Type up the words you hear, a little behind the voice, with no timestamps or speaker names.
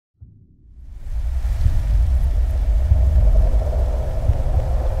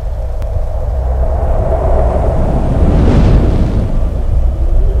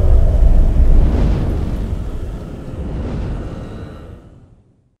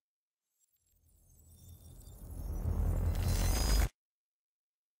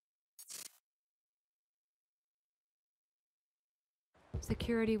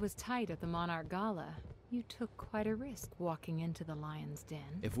Security was tight at the Monarch Gala. You took quite a risk walking into the Lion's Den.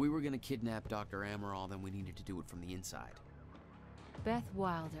 If we were gonna kidnap Dr. Amaral, then we needed to do it from the inside. Beth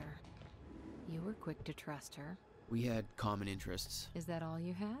Wilder. You were quick to trust her. We had common interests. Is that all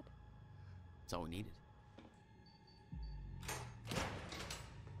you had? That's all we needed.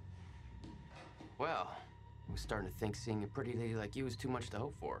 Well, I was starting to think seeing a pretty lady like you was too much to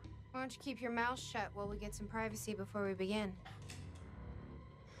hope for. Why don't you keep your mouth shut while we get some privacy before we begin?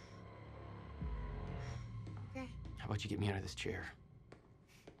 Okay. How about you get me out of this chair?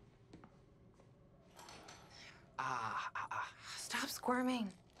 Stop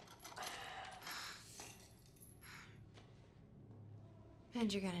squirming.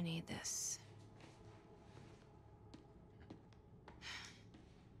 And you're gonna need this.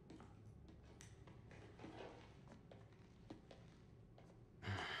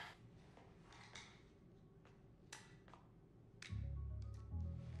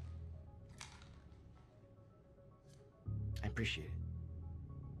 I appreciate it.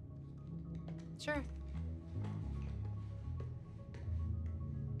 Sure.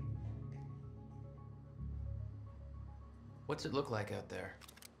 What's it look like out there?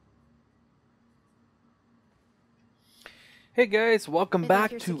 Hey guys, welcome Think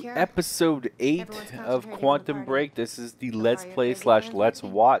back you're to secure? episode 8 Everyone's of concentrating on the Quantum party. Break. This is the So Let's far, you're Play pretty slash good Let's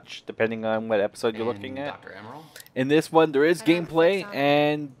with me. Watch, depending on what episode you're And looking at. Dr. Amaral? In this one, there is I don't gameplay, think so.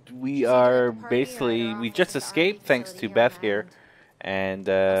 and we She's either are at the party or at basically, her we office just at the escaped R&D thanks facility to here on Beth the here. island. And,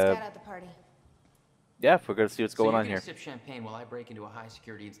 Let's get at the party. yeah, we're going to see what's So going you're on gonna here. sip champagne while I break into a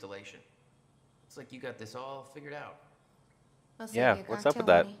high-security installation. It's like you got this all figured out. I'll save Yeah, you a what's up with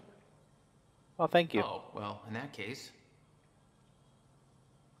cocktail, that? honey. Oh, thank you. Oh, well, in that case,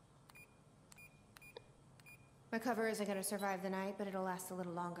 My cover isn't going to survive the night, but it'll last a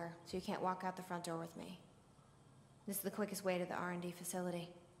little longer, so you can't walk out the front door with me. This is the quickest way to the R&D facility.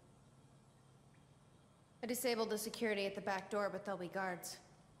 I disabled the security at the back door, but there'll be guards.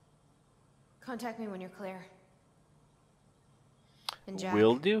 Contact me when you're clear. And Jack,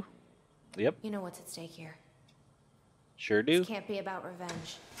 Will do. Yep, you know what's at stake here. sure do. This can't be about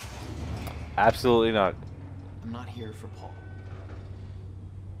revenge. Absolutely not. I'm not here for Paul.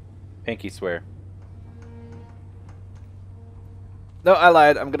 Pinky swear. No, I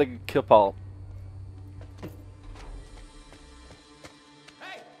lied. I'm gonna kill Paul.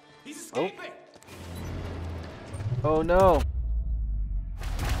 Hey! He's escaping! Oh no.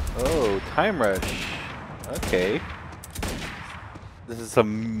 Oh, time rush. Okay. This is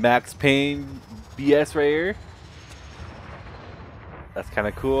some Max Payne BS right here. That's kind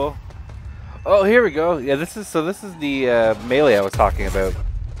of cool. Oh, here we go. Yeah, this is the melee I was talking about.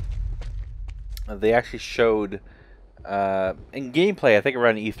 They actually showed in gameplay, I think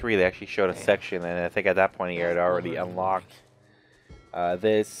around E3, they actually showed a section, and I think at that point he had already unlocked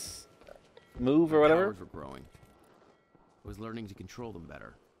this move or My whatever. powers were growing. I was learning to control them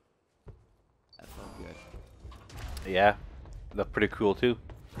better. That felt good. Yeah, look pretty cool too.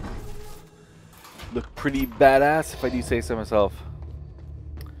 Look pretty badass, if I do say so myself.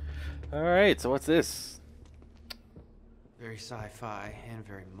 All right, so what's this? Very sci-fi and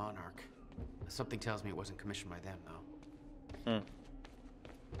very Monarch. Something tells me it wasn't commissioned by them, though.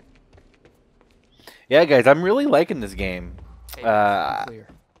 Yeah, guys, I'm really liking this game. Hey, I'm clear.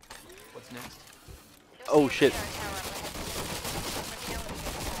 What's next? Oh shit.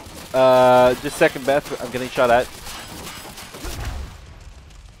 Just a second, Beth. I'm getting shot at.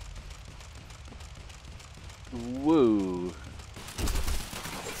 Woo.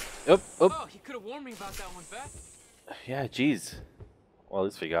 Oop, oop. Oh, you could have warned me about that one, Beth. Yeah, jeez. Well, at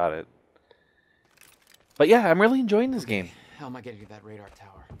least we got it. But yeah, I'm really enjoying this game. How am I getting to that radar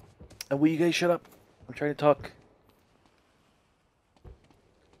tower? And will you guys shut up? I'm trying to talk.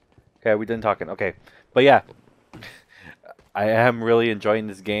 Okay, we done talking. Okay. But yeah, I am really enjoying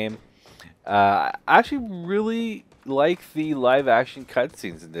this game. I actually really like the live action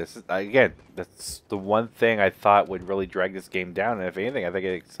cutscenes in this. Again, that's the one thing I thought would really drag this game down. And if anything, I think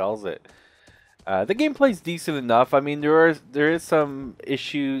it excels it. The gameplay's decent enough. I mean, there is some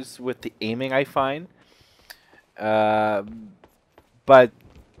issues with the aiming, I find. But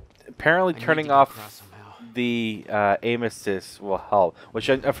apparently turning off the aim assist will help, which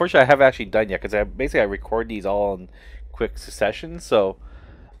unfortunately I haven't actually done yet, because I record these all in quick succession, so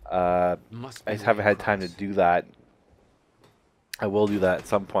I just haven't had time to do that. I will do that at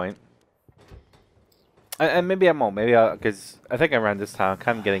some point, and maybe I won't. Maybe because I think around this time I'm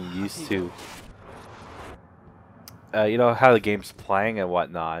kind of getting used to you know, how the game's playing and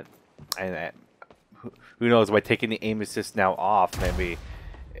whatnot, and who knows, by taking the aim assist now off, maybe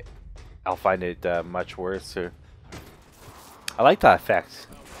I'll find it much worse. I like that effect.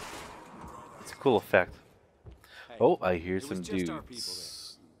 It's a cool effect. Hey, Oh, I hear it was some just our people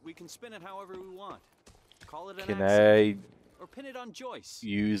dudes. there. We can spin it however we want. Call it an Can accident. I Or pin it on Joyce.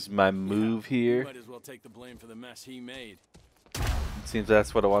 use my move here? Might as well take the blame for the mess he made. It seems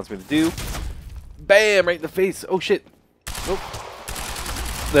that's what it wants me to do. Bam! Right in the face. Oh shit. Nope.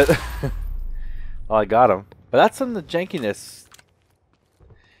 That. Oh, I got him. But that's some of the jankiness.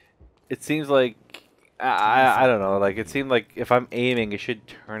 It seems like I don't know. Like it seemed like if I'm aiming, it should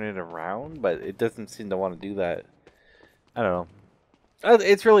turn it around, but it doesn't seem to want to do that. I don't know.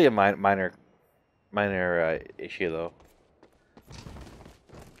 It's really a minor issue though.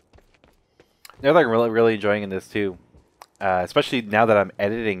 They're like really enjoying this too, especially now that I'm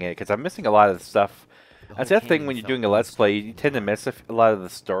editing it because I'm missing a lot of the stuff. That's the thing when you're doing a let's play, you tend to miss a lot of the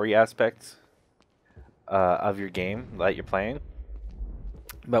story aspects of your game that you're playing.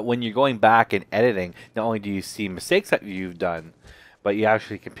 But when you're going back and editing, not only do you see mistakes that you've done, but you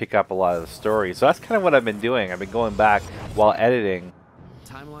actually can pick up a lot of the story. So that's kind of what I've been doing. I've been going back while editing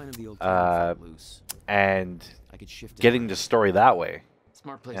Timeline of the old felt loose. and I could shift it getting around. the story that way.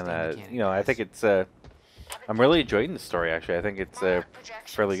 Smart place And to mechanic, you know, I guys. think it's I'm really enjoying the story actually. I think it's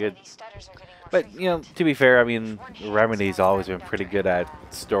fairly good. But you know, to be fair, I mean, Remedy's always been pretty good at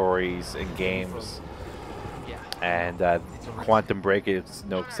stories and games, and Quantum Break is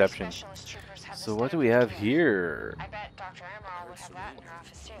no exception. So what do we have here? I bet Dr. Amaral would have that in her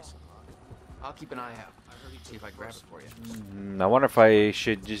office too. I'll keep an eye out. See if I grab it for you. I wonder if I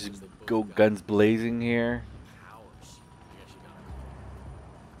should just go guns blazing here. Hours. I guess you got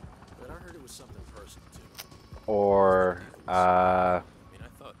it. But I heard it was something personal too. Or I mean, I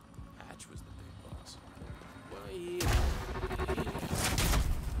thought Hatch was the big boss. Well, he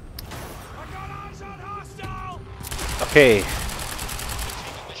I got eyes on hostile! okay.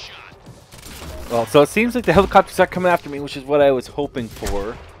 Well, so it seems like the helicopters are coming after me, which is what I was hoping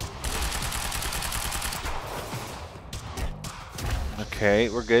for. Okay,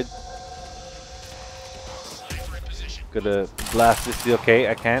 we're good. Gonna blast this. Okay,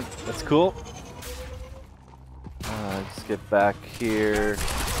 I can't. That's cool. Just get back here.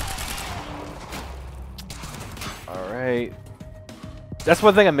 Alright. That's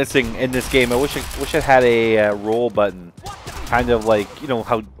one thing I'm missing in this game. I wish it had a roll button. Kind of like, you know,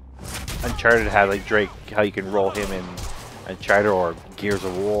 how Uncharted had, like Drake, how you can roll him in Uncharted or Gears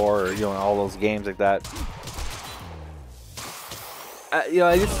of War, or, you know, all those games like that. You know,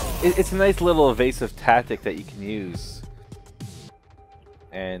 it's a nice little evasive tactic that you can use.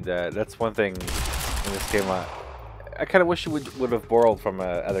 And that's one thing in this game I kind of wish it would have borrowed from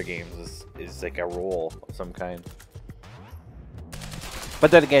other games, is like a roll of some kind. But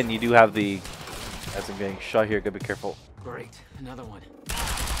then again, you do have the, as I'm getting shot here, gotta be careful. Great, another one.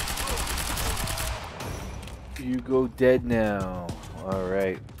 You go dead now.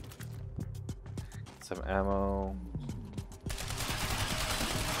 Alright. Some ammo.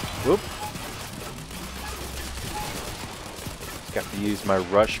 Whoop. Got to use my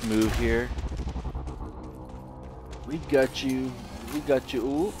rush move here. We got you. We got you.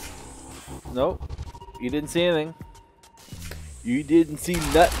 Ooh. Nope. You didn't see anything. You didn't see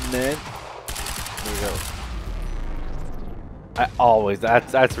nothing, man. There we go. I always,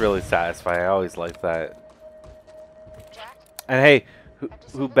 that's really satisfying. I always like that. And hey,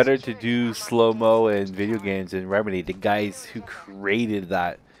 who better to do slow-mo in video games than Remedy, the guys who created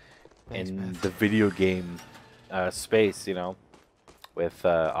that in the video game space, you know, with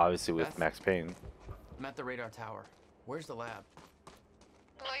obviously with Max Payne. I'm at the radar tower. Where's the lab?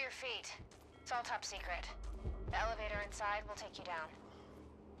 Below your feet. It's all top secret. The elevator inside will take you down.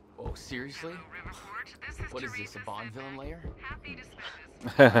 Oh, seriously? What is this, a Bond villain lair?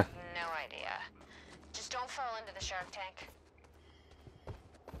 No idea. Just don't fall into the shark tank.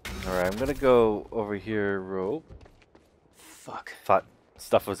 Alright, I'm gonna go over here, rope. Fuck. Thought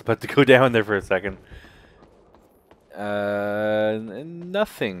stuff was about to go down there for a second.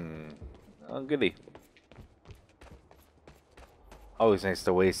 Nothing. Oh, goody. Always nice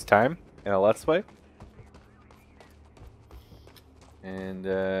to waste time in a Let's Play. And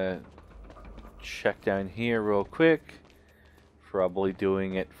check down here real quick. Probably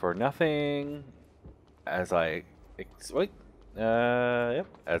doing it for nothing. As I yep,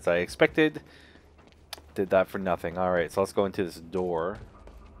 as I expected. Did that for nothing. Alright, so let's go into this door.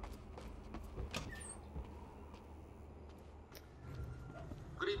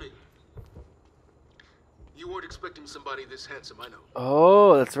 Good evening. You weren't expecting somebody this handsome, I know.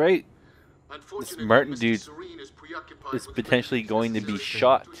 Oh, that's right. Unfortunately, Martin Mr. dude Serene is preoccupied is with potentially making going to be necessary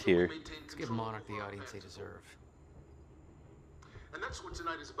shot steps to here. maintain Let's give control Monarch the of our audience they affairs. deserve. And that's what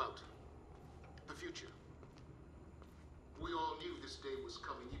tonight is about. The future. We all knew this day was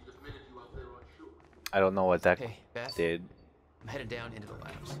coming, even if many of you out there aren't sure. I don't know what that Hey, Beth. did. I'm headed down into the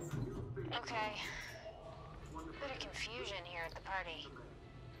labs. Okay. Bit of confusion here at the party.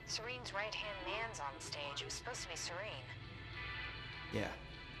 Serene's right-hand man's on stage. It was supposed to be Serene. Yeah.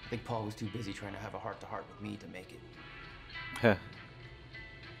 I think Paul was too busy trying to have a heart-to-heart with me to make it. Huh.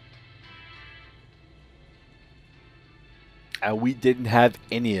 And we didn't have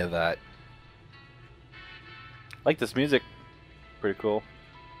any of that. Like this music. Pretty cool.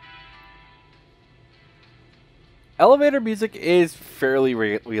 Elevator music is fairly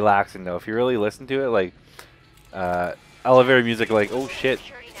relaxing though. If you really listen to it, like elevator music, like oh shit.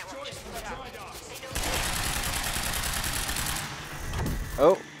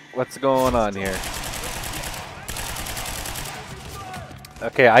 Oh, what's going on here?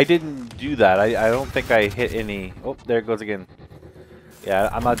 Okay, I didn't do that. I don't think I hit any. Oh, there it goes again. Yeah,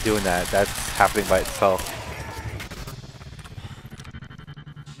 I'm not doing that. That's happening by itself.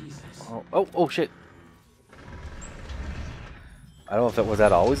 Oh, shit. I don't know if that was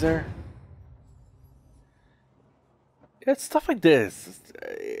always there. Yeah, it's stuff like this.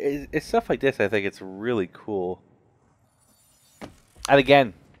 It's stuff like this. I think it's really cool. And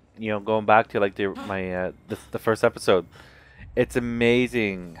again, you know, going back to like the first episode, it's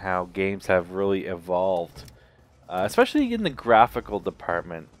amazing how games have really evolved, especially in the graphical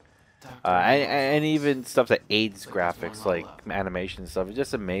department, and even stuff that aids graphics, like animation and stuff. It's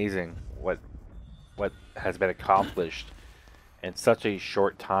just amazing what has been accomplished in such a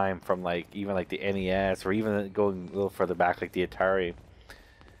short time from like even like the NES or even going a little further back like the Atari.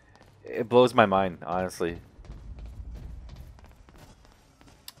 It blows my mind, honestly.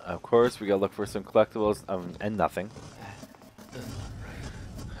 Of course, we gotta look for some collectibles and nothing.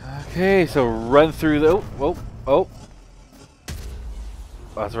 Okay, so run through the. Oh.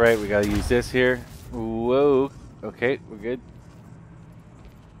 That's right, we gotta use this here. Whoa. Okay, we're good.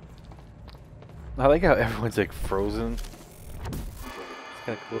 I like how everyone's like frozen. It's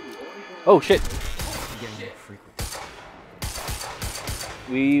kind of cool. Oh shit!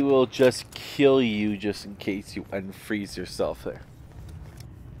 We will just kill you just in case you unfreeze yourself there.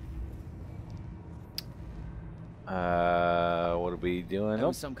 What are we doing? That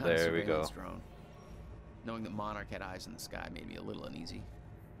was some kind there of we go. surveillance drone. Knowing that Monarch had eyes in the sky made me a little uneasy.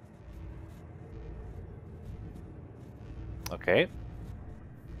 Okay.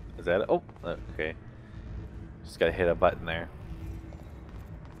 Is that it? Oh, okay. Just gotta hit a button there.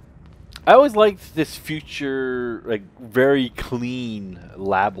 I always liked this future, like, very clean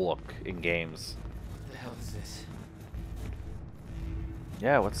lab look in games. What the hell is this?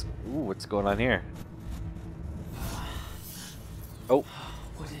 Yeah, what's what's going on here? Oh.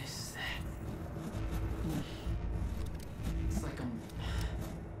 What is that? It's like I'm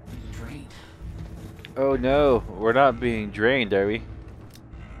being drained. Oh no, we're not being drained, are we?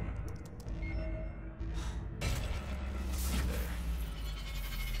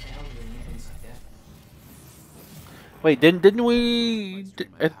 Wait, didn't we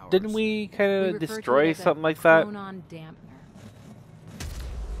kind of destroy something like that?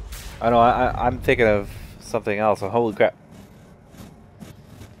 I know. I'm thinking of something else. Oh, holy crap!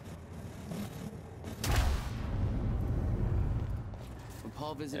 When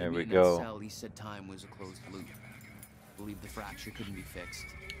Paul visited There me we in go. that cell, he said time was a closed loop. Believed the fracture couldn't be fixed.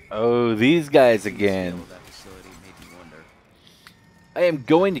 Oh, these guys The scale again. of that facility made me wonder. I am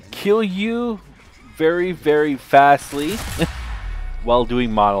going to kill you very, very fastly while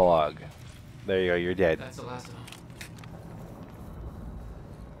doing monologue. There you go. You're dead. That's the last of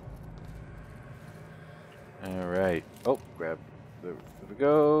them. All right. Oh, grab. There we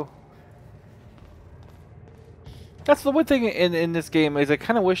go. That's the one thing in this game is I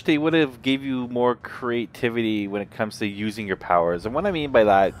kind of wish they would have gave you more creativity when it comes to using your powers. And what I mean by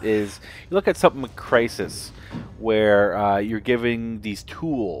that is you look at something like Crisis, where you're giving these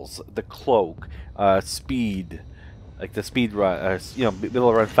tools, the cloak, speed, like the speed run, you know, be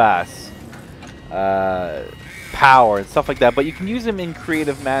able to run fast, power and stuff like that. But you can use them in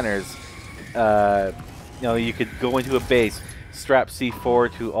creative manners. You know, you could go into a base, strap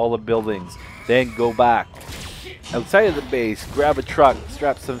C4 to all the buildings, then go back outside of the base, grab a truck,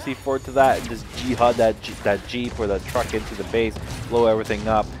 strap some C4 to that, and just jihad that Jeep or the truck into the base, blow everything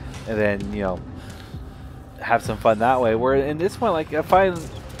up, and then, you know, have some fun that way. Where in this one, like, I find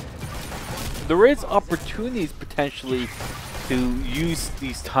there is opportunities potentially to use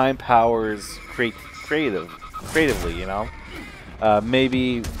these time powers creatively, you know?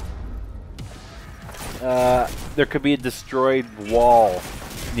 Maybe there could be a destroyed wall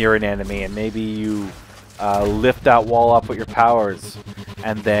near an enemy, and maybe you lift that wall up with your powers,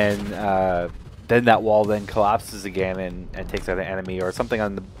 and then then that wall then collapses again and takes out an enemy or something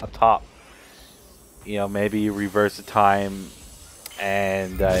on the up top. You know, maybe you reverse the time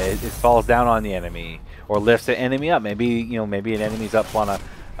and it falls down on the enemy or lifts the enemy up. Maybe, you know, maybe an enemy's up on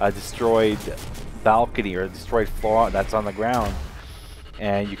a destroyed balcony or a destroyed floor that's on the ground,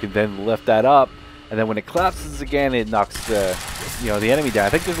 and you can then lift that up, and then when it collapses again, it knocks the, you know, the enemy down. I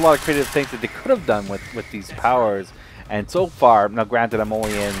think there's a lot of creative things that they could have done with these powers, and so far, now granted, I'm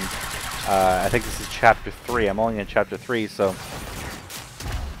only in, I think this is chapter 3. I'm only in chapter 3, so,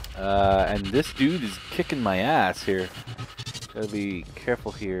 and this dude is kicking my ass here. Gotta be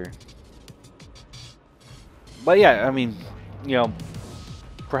careful here. But yeah, I mean, you know,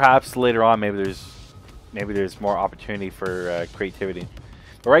 perhaps later on, maybe there's more opportunity for creativity.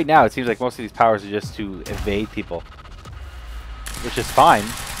 But right now, it seems like most of these powers are just to evade people, which is fine.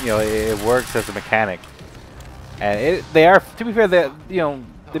 You know, it works as a mechanic, and they are, to be fair, that, you know,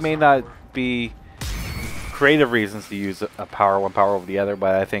 they may not be creative reasons to use one power over the other,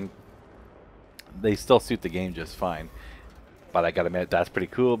 but I think they still suit the game just fine. But I gotta admit, that's pretty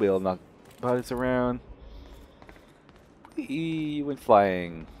cool. Be able to knock bodies around. Whee, went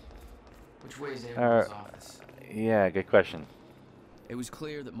flying. Which way is everyone's office? Yeah, good question. It was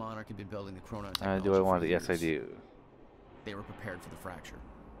clear that Monarch had been building the Chronon technology Do I want for it? Yes, I years. do. They were prepared for the fracture.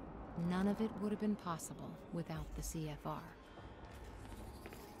 None of it would have been possible without the CFR.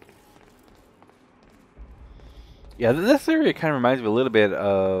 Yeah, this area kind of reminds me a little bit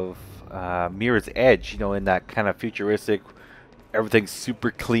of Mirror's Edge, you know, in that kind of futuristic, everything's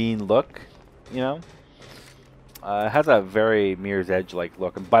super clean look, you know? It has a very Mirror's Edge-like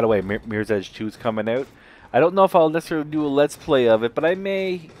look. And by the way, Mirror's Edge 2 is coming out. I don't know if I'll necessarily do a Let's Play of it, but I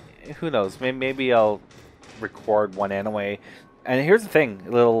may, who knows, maybe I'll record one anyway. And here's the thing,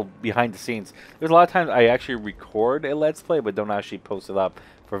 a little behind the scenes. There's a lot of times I actually record a Let's Play, but don't actually post it up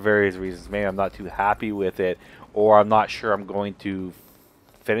for various reasons. Maybe I'm not too happy with it, or I'm not sure I'm going to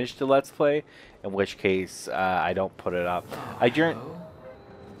finish the Let's Play, in which case I don't put it up. Oh,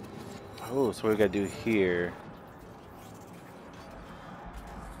 so what we gotta do here?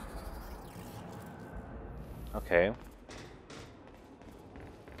 Okay.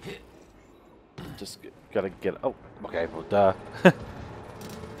 Just gotta get. Oh, okay. Well, duh.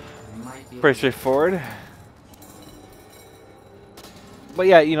 Pretty straightforward. But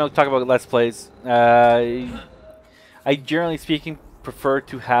yeah, you know, talk about Let's Plays. I generally speaking prefer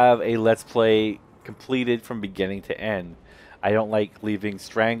to have a Let's Play completed from beginning to end. I don't like leaving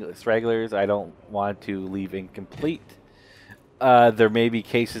stragglers. I don't want to leave incomplete. There may be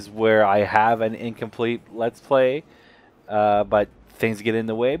cases where I have an incomplete Let's Play, but things get in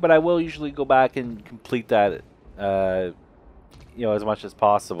the way. But I will usually go back and complete that, you know, as much as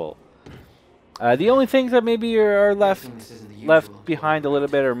possible. The only things that maybe are left behind a little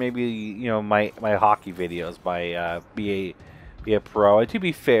bit, or maybe, you know, my hockey videos, my be a pro. And to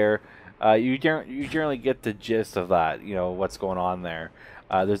be fair, you generally get the gist of that. You know what's going on there.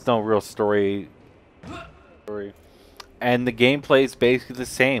 There's no real story. And the gameplay is basically the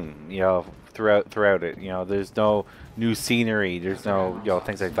same, you know, throughout it. You know, there's no new scenery. There's no, you know,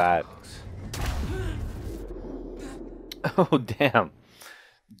 things like that. Oh damn!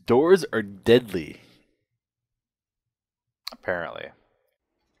 Doors are deadly. Apparently.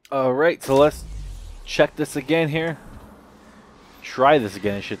 All right, so let's check this again here. Try this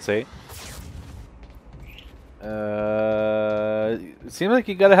again, I should say. It seems like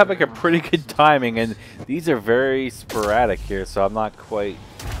you gotta have like a pretty good timing, and these are very sporadic here, so I'm not quite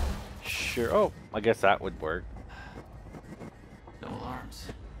sure. Oh, I guess that would work. No alarms.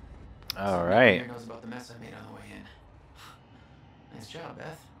 All right. Knows about the mess I made on the way in. Nice job,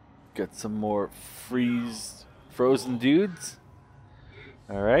 Beth. Got some more frozen dudes.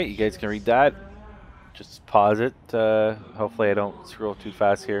 All right, you guys can read that. Just pause it. Hopefully I don't scroll too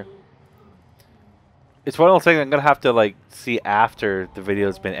fast here. It's one of those things I'm gonna have to like see after the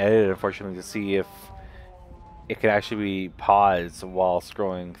video's been edited, unfortunately, to see if it can actually be paused while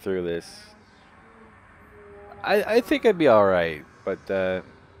scrolling through this. I think I'd be all right, but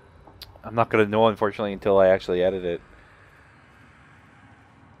I'm not gonna know, unfortunately, until I actually edit it.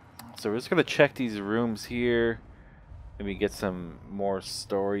 So we're just gonna check these rooms here. Maybe get some more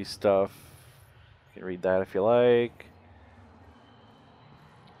story stuff. You can read that if you like.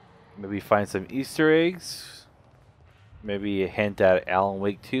 Maybe find some Easter eggs. Maybe a hint at Alan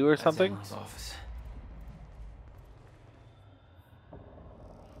Wake 2 or something. Office.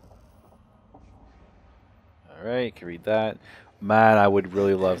 Alright, you can read that. Man, I would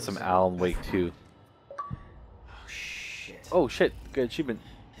really love some Alan Wake 2. Oh shit. Oh shit, good achievement.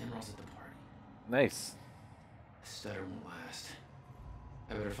 Emerald's at the party. Nice. Stutter won't last.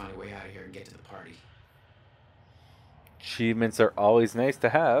 I better find a way out of here and get to the party. Achievements are always nice to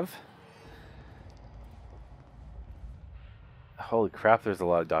have. Holy crap, there's a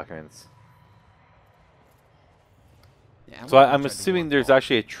lot of documents. Yeah, So I'm assuming there's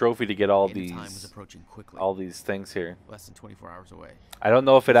actually a trophy to get all Time was these approaching quickly. things here. Less than 24 hours away. I don't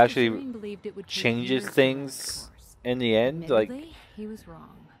know if it Mr. actually Serene believed it would take changes years to things run its course. in the end. Like, Admittedly, he was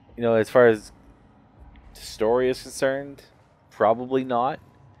wrong. you know, as far as the story is concerned, probably not.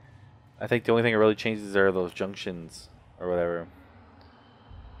 I think the only thing that really changes are those junctions or whatever.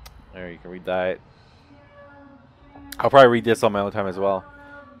 There, you can read that. I'll probably read this on my own time as well.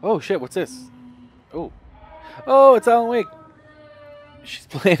 Oh shit, what's this? Oh. Oh, it's Alan Wake. She's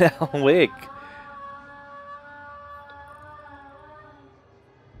playing Alan Wake.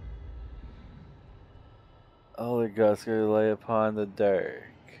 All the gods gonna lay upon the dark.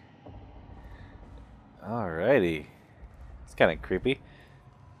 Alrighty. It's kind of creepy.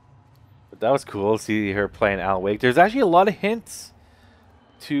 But that was cool to see her playing Alan Wake. There's actually a lot of hints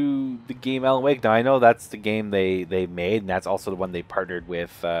to the game Alan Wake. Now, I know that's the game they made, and that's also the one they partnered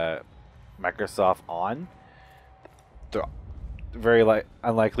with Microsoft on. Very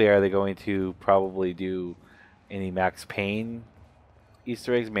unlikely are they going to probably do any Max Payne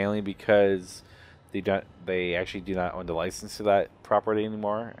Easter eggs, mainly because they actually do not own the license to that property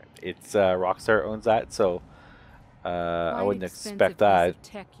anymore. It's Rockstar owns that, so I wouldn't expect that. Piece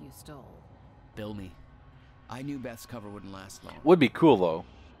of tech you stole. Bill me. I knew Beth's cover wouldn't last long. Would be cool though.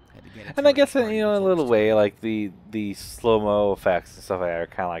 Had to get it And to I her guess before in, I you know, in a even little finished way, it. like the slow-mo effects and stuff like that are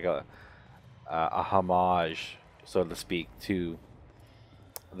kind of like a homage, so to speak, to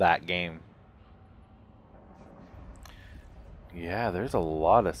that game. Yeah, there's a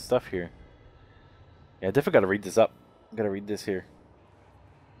lot of stuff here. Yeah, I definitely got to read this up. Got to read this here.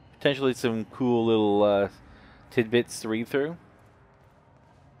 Potentially some cool little tidbits to read through.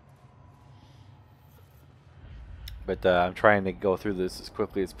 But I'm trying to go through this as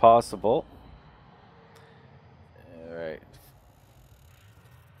quickly as possible. Alright.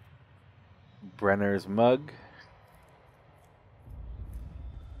 Brenner's mug.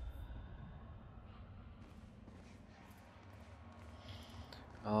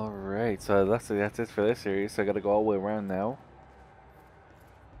 Alright, so that's it for this series. So I gotta go all the way around now.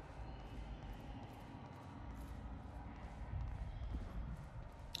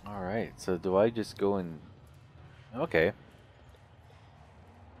 Alright, so do I just go and... Okay.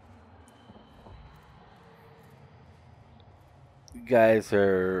 You guys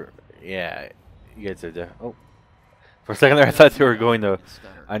are... Yeah, you guys are there. Oh. For a second there I thought they were going to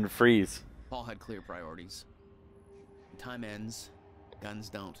unfreeze. Paul had clear priorities. Time ends, guns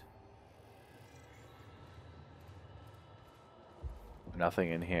don't. Nothing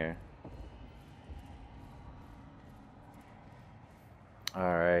in here.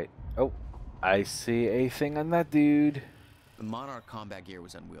 Alright. Oh, I see a thing on that dude. The Monarch combat gear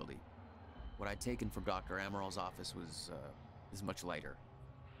was unwieldy. What I'd taken from Dr. Amaral's office was much lighter.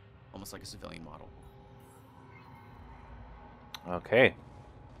 Almost like a civilian model. Okay.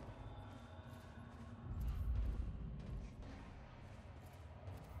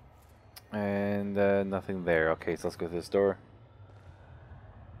 And nothing there. Okay, so let's go to this door.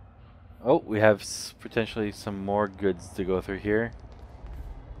 Oh, we have potentially some more goods to go through here.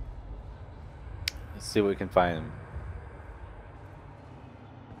 Let's see what we can find.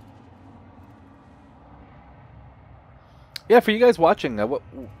 Yeah, for you guys watching,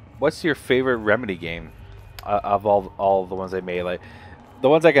 what's your favorite Remedy game of all the ones they made? Like, the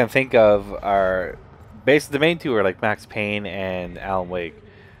ones I can think of are basically the main two are like Max Payne and Alan Wake.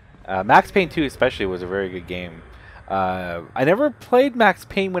 Max Payne 2 especially was a very good game. I never played Max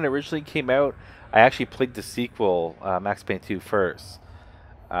Payne when it originally came out. I actually played the sequel, Max Payne 2, first.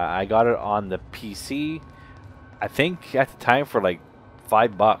 I got it on the PC, I think at the time for like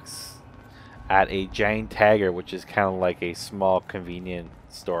 $5 at a Giant Tagger, which is kind of like a small convenience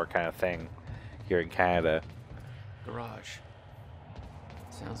store kind of thing here in Canada. Garage.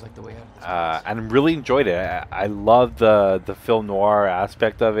 Sounds like the way out of this place. And really enjoyed it. I loved the film noir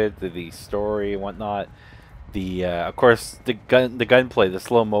aspect of it, the story and whatnot. Of course, the gunplay, the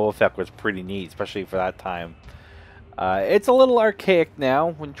slow-mo effect was pretty neat, especially for that time. It's a little archaic now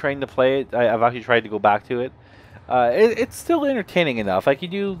when trying to play it. I've actually tried to go back to it. It's still entertaining enough. Like, you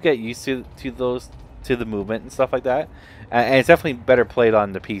do get used to the movement and stuff like that. And it's definitely better played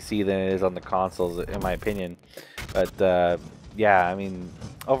on the PC than it is on the consoles, in my opinion. But yeah, I mean,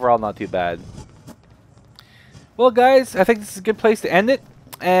 overall not too bad. Well, guys, I think this is a good place to end it.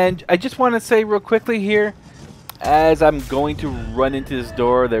 And I just want to say real quickly here, as I'm going to run into this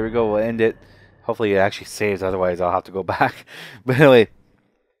door, there we go, we'll end it. Hopefully it actually saves, otherwise I'll have to go back. But anyway,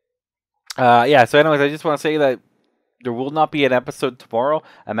 Yeah. So, anyways, I just want to say that there will not be an episode tomorrow.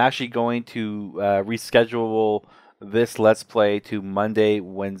 I'm actually going to reschedule this Let's Play to Monday,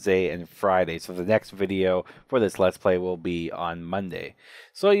 Wednesday, and Friday. So the next video for this Let's Play will be on Monday.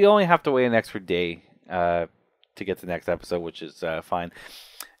 So you only have to wait an extra day to get the next episode, which is fine.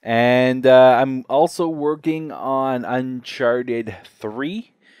 And I'm also working on Uncharted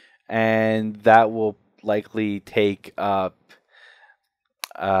 3, and that will likely take up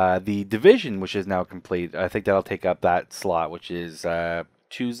the Division, which is now complete. I think that'll take up that slot, which is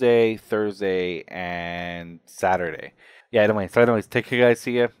Tuesday, Thursday, and Saturday. Yeah, anyway, so anyways, take care, guys.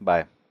 See ya. Bye.